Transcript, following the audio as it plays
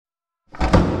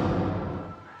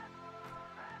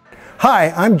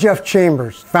Hi, I'm Jeff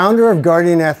Chambers, founder of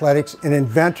Guardian Athletics and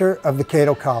inventor of the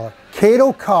Kato Collar.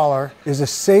 Kato Collar is a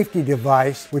safety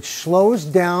device which slows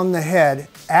down the head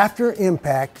after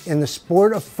impact in the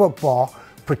sport of football,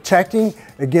 protecting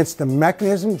against the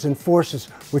mechanisms and forces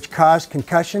which cause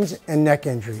concussions and neck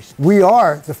injuries. We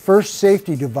are the first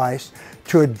safety device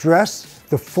to address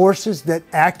the forces that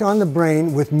act on the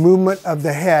brain with movement of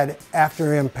the head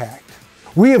after impact.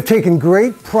 We have taken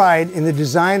great pride in the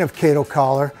design of Kato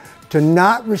Collar to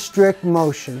not restrict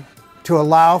motion to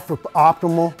allow for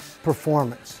optimal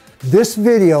performance. This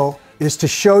video is to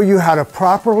show you how to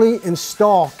properly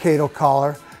install Kato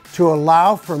Collar to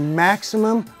allow for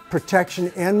maximum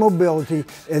protection and mobility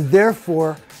and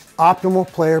therefore optimal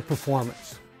player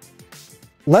performance.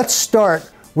 Let's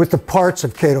start with the parts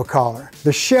of Kato Collar.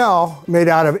 The shell, made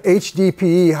out of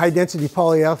HDPE, high density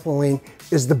polyethylene,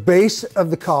 is the base of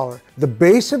the collar. The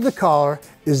base of the collar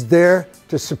is there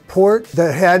to support the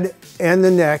head and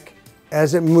the neck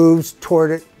as it moves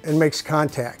toward it and makes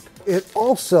contact. It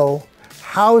also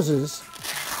houses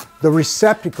the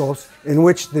receptacles in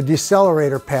which the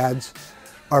decelerator pads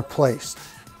are placed.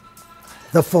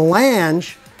 The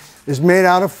flange is made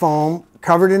out of foam,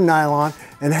 covered in nylon,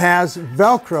 and has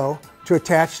Velcro to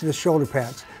attach to the shoulder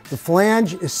pads. The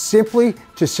flange is simply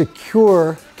to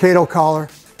secure Kato Collar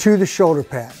to the shoulder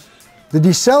pad. The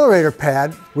decelerator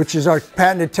pad, which is our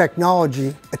patented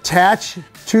technology, attached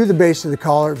to the base of the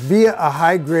collar via a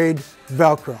high-grade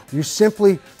Velcro. You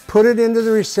simply put it into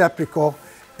the receptacle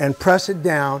and press it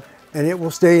down and it will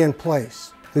stay in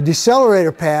place. The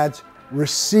decelerator pads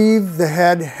receive the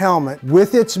head helmet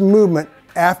with its movement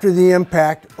after the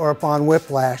impact or upon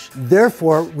whiplash,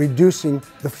 therefore reducing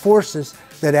the forces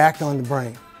that act on the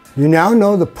brain. You now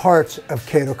know the parts of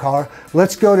Kato Collar.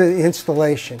 Let's go to the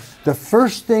installation. The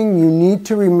first thing you need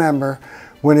to remember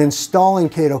when installing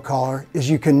Kato Collar is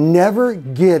you can never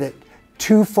get it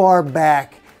too far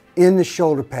back in the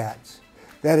shoulder pads.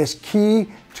 That is key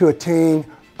to attain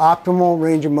optimal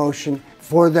range of motion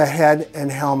for the head and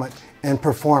helmet and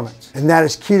performance. And that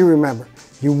is key to remember.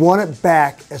 You want it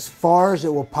back as far as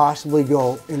it will possibly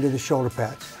go into the shoulder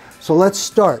pads. So let's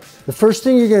start. The first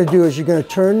thing you're going to do is you're going to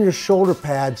turn your shoulder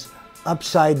pads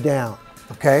upside down,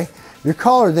 okay? Your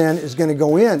collar then is going to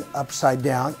go in upside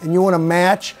down, and you want to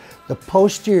match the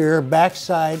posterior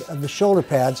backside of the shoulder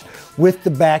pads with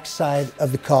the backside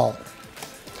of the collar.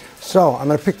 So I'm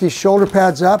going to pick these shoulder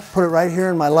pads up, put it right here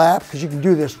in my lap, because you can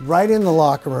do this right in the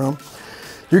locker room.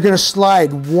 You're going to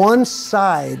slide one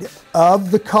side of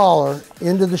the collar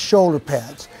into the shoulder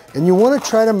pads, and you want to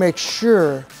try to make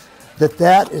sure that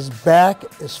that is back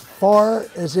as far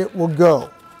as it will go,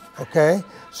 okay?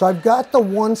 So I've got the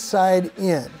one side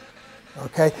in,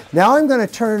 okay? Now I'm going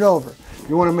to turn it over.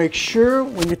 You want to make sure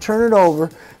when you turn it over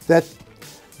that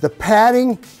the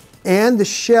padding and the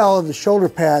shell of the shoulder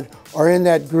pad are in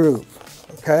that groove,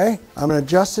 okay? I'm going to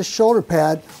adjust the shoulder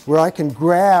pad where I can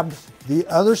grab the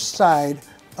other side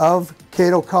of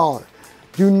Kato Collar.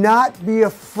 Do not be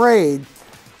afraid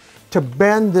to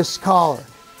bend this collar.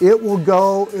 It will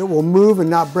go, it will move and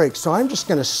not break. So I'm just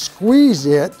going to squeeze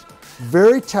it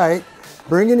very tight,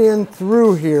 bring it in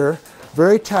through here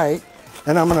very tight,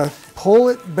 and I'm going to pull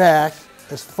it back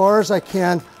as far as I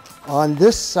can on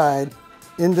this side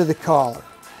into the collar.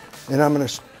 And I'm going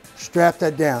to strap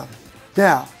that down.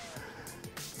 Now,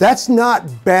 that's not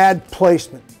bad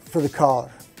placement for the collar,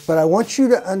 but I want you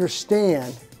to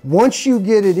understand, once you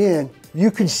get it in, you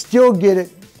can still get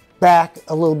it back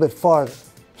a little bit farther.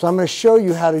 So I'm going to show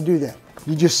you how to do that.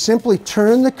 You just simply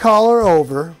turn the collar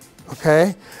over,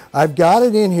 okay? I've got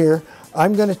it in here.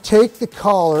 I'm going to take the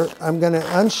collar, I'm going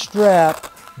to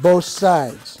unstrap both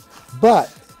sides.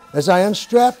 But as I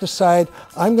unstrap the side,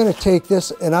 I'm going to take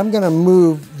this and I'm going to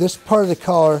move this part of the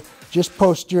collar just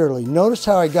posteriorly. Notice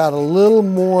how I got a little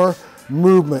more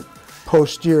movement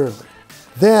posteriorly.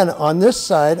 Then on this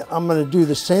side, I'm going to do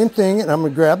the same thing and I'm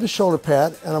going to grab the shoulder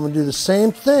pad and I'm going to do the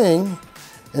same thing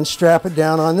and strap it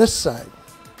down on this side.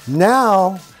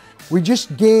 Now, we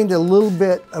just gained a little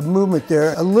bit of movement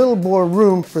there, a little more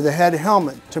room for the head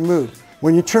helmet to move.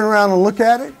 When you turn around and look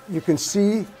at it, you can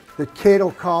see the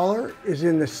Kato Collar is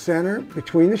in the center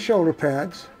between the shoulder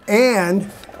pads. And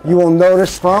you will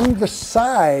notice from the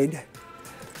side,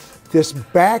 this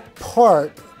back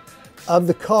part of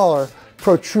the collar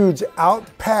protrudes out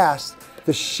past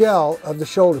the shell of the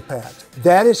shoulder pads.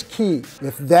 That is key.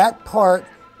 If that part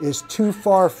is too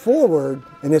far forward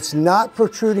and it's not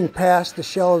protruding past the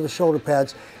shell of the shoulder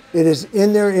pads, it is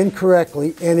in there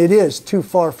incorrectly and it is too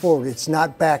far forward. It's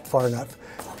not back far enough.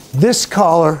 This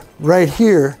collar right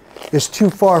here is too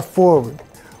far forward.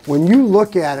 When you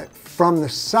look at it from the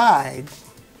side,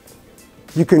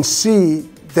 you can see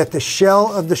that the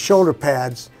shell of the shoulder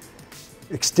pads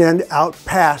extend out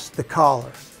past the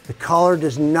collar. The collar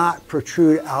does not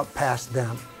protrude out past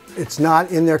them. It's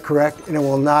not in there correct, and it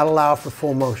will not allow for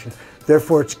full motion.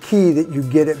 Therefore, it's key that you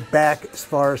get it back as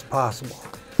far as possible.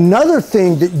 Another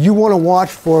thing that you want to watch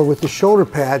for with the shoulder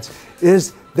pads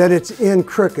is that it's in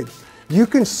crooked. You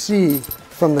can see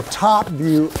from the top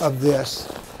view of this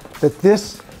that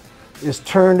this is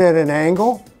turned at an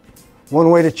angle.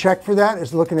 One way to check for that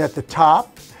is looking at the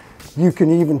top. You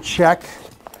can even check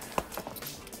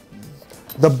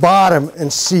the bottom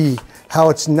and see how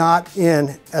it's not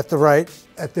in at the right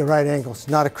angle. It's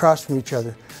not across from each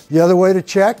other. The other way to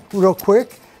check real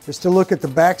quick is to look at the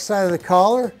back side of the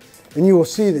collar, and you will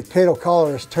see that Kato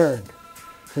Collar is turned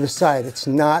to the side. It's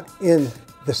not in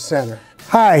the center.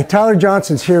 Hi, Tyler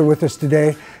Johnson's here with us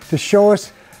today to show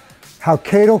us how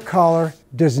Kato Collar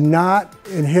does not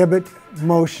inhibit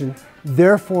motion,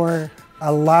 therefore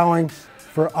allowing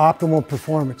for optimal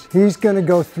performance. He's going to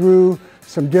go through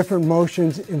some different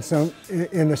motions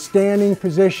in a standing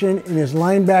position, in his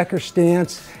linebacker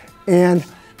stance, and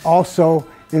also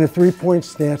in a three-point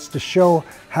stance to show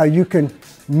how you can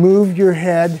move your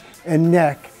head and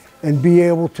neck and be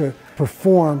able to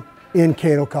perform in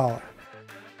Kato Collar.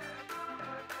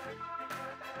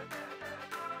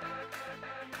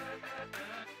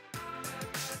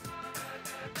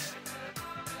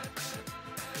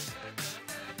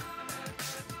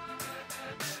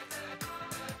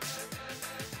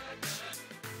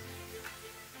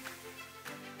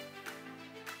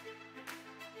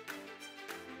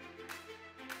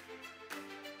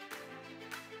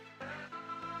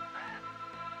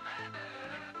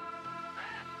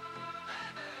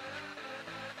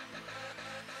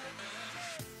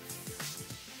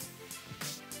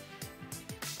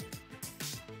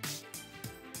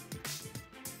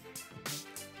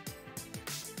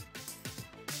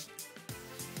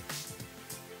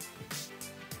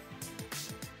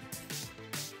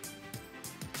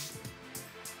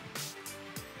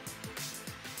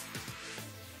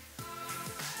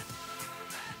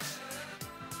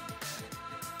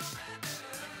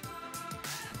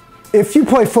 If you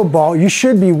play football, you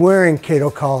should be wearing Kato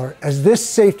Collar, as this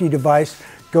safety device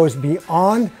goes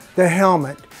beyond the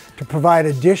helmet to provide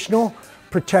additional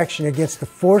protection against the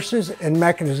forces and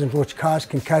mechanisms which cause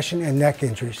concussion and neck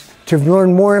injuries. To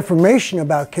learn more information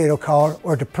about Kato Collar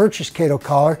or to purchase Kato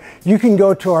Collar, you can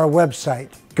go to our website,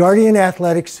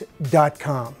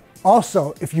 guardianathletics.com.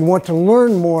 Also, if you want to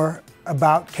learn more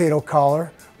about Kato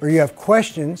Collar, or you have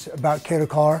questions about Kato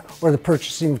Collar or the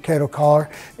purchasing of Kato Collar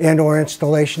and or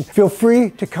installation, feel free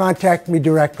to contact me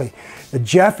directly at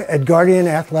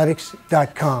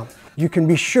jeff@guardianathletics.com. You can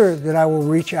be sure that I will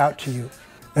reach out to you.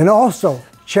 And also,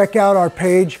 check out our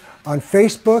page on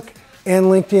Facebook and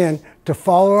LinkedIn to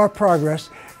follow our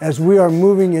progress as we are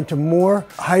moving into more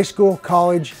high school,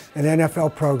 college, and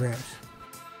NFL programs.